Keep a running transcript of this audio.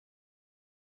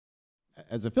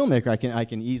as a filmmaker, I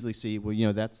can easily see, well, you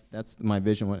know, that's my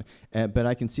vision. But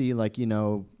I can see, like, you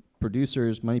know,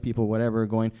 producers, money people, whatever,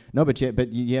 going, no, but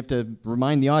you have to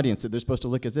remind the audience that they're supposed to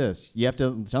look at this. You have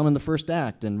to tell them in the first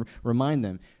act and remind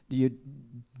them.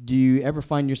 Do you ever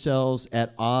find yourselves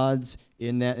at odds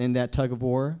in that tug of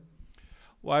war?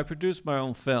 Well, I produce my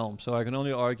own film, so I can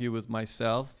only argue with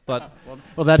myself. But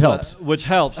well, that helps. Which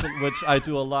helps, which I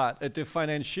do a lot. At the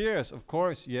financiers, of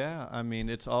course, yeah. I mean,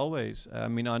 it's always. I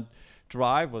mean, on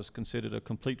Drive was considered a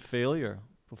complete failure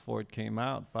before it came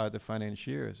out by the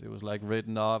financiers. It was like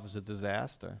written off as a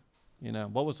disaster. You know,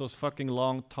 what was those fucking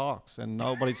long talks and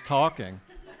nobody's talking?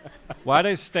 Why are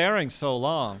they staring so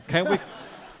long? Can't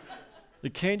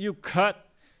you cut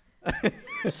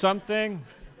something?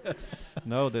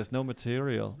 No, there's no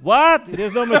material. What?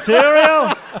 There's no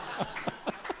material?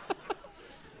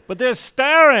 But they're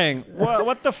staring.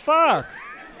 What the fuck?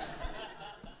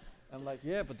 I'm like,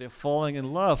 yeah, but they're falling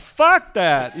in love. Fuck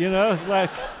that, you know? It's like,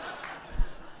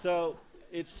 so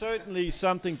it's certainly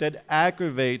something that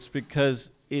aggravates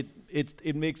because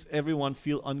it makes everyone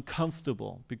feel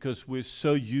uncomfortable because we're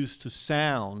so used to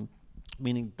sound,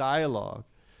 meaning dialogue,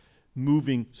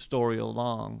 moving story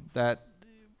along, that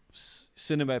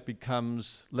cinema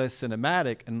becomes less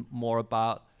cinematic and more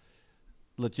about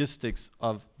logistics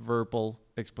of verbal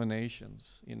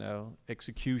explanations, you know,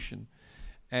 execution.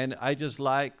 And I just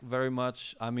like very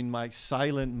much, I'm in my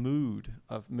silent mood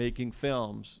of making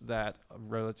films that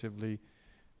relatively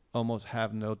almost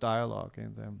have no dialogue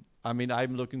in them. I mean,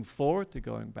 I'm looking forward to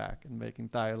going back and making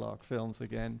dialogue films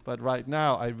again. But right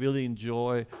now, I really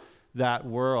enjoy that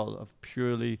world of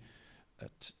purely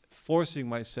forcing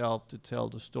myself to tell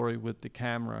the story with the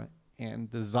camera and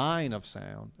design of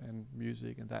sound and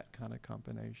music and that kind of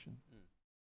combination.